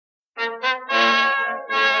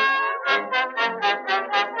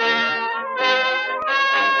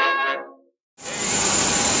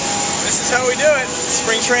how we do it.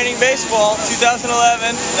 Spring training baseball, 2011,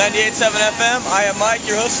 987 FM. I am Mike,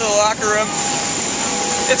 your host of the locker room.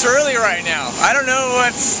 It's early right now. I don't know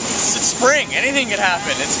it's spring. Anything could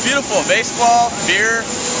happen. It's beautiful. Baseball, beer,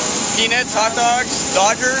 peanuts, hot dogs,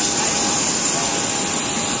 Dodgers.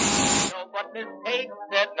 No, but Miss Kate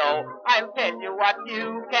said no. I'll tell you what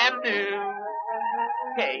you can do.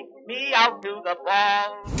 Take me out to the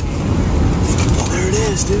ball. Oh, there it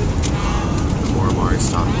is, dude. More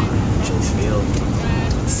stop by Chase Field.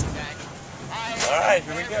 Alright,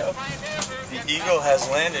 here we go. The Eagle has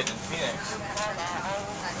landed in Phoenix.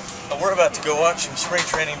 We're about to go watch some spring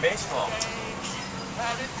training baseball.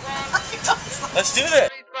 Let's do this.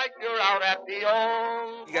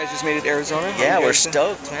 You guys just made it to Arizona? Yeah, we're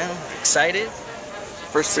stoked, man. Excited.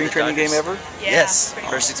 First spring training game ever? Yeah. Yes,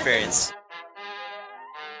 first experience.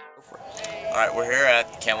 Alright, we're here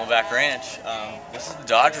at Camelback Ranch. This is the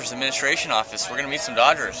Dodgers administration office. We're going to meet some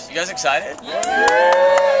Dodgers. You guys excited? Yeah.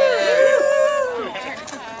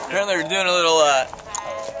 Apparently we're doing a little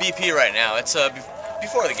BP right now. It's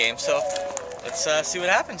before the game, so let's see what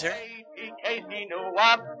happens here.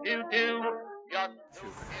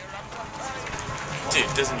 Dude,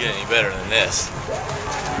 it doesn't get any better than this. Do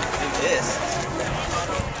this.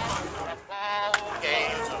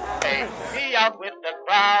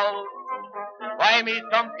 Buy me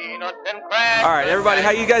some peanuts and crackers. All right, everybody,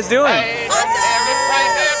 how you guys doing? Awesome!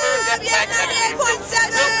 Yeah,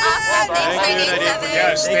 98.7! Awesome!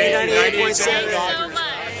 Thanks,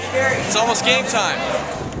 98.7! It's almost game time.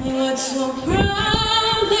 But so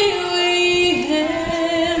proudly we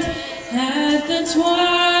hailed at the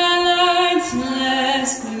twilight's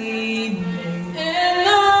last gleaming in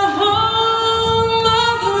the home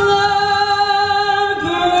of love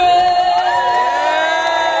parade.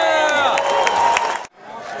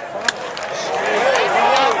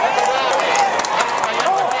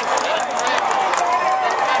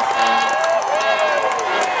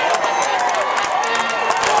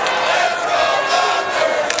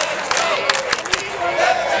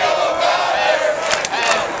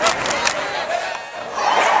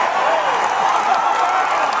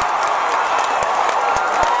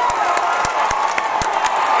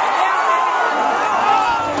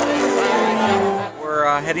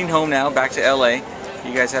 Heading home now, back to LA.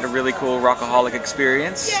 You guys had a really cool Rock-a-Holic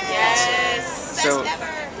experience. Yes! So, Best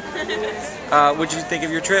ever! what'd you think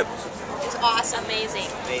of your trip? It was awesome, amazing.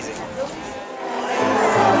 Amazing.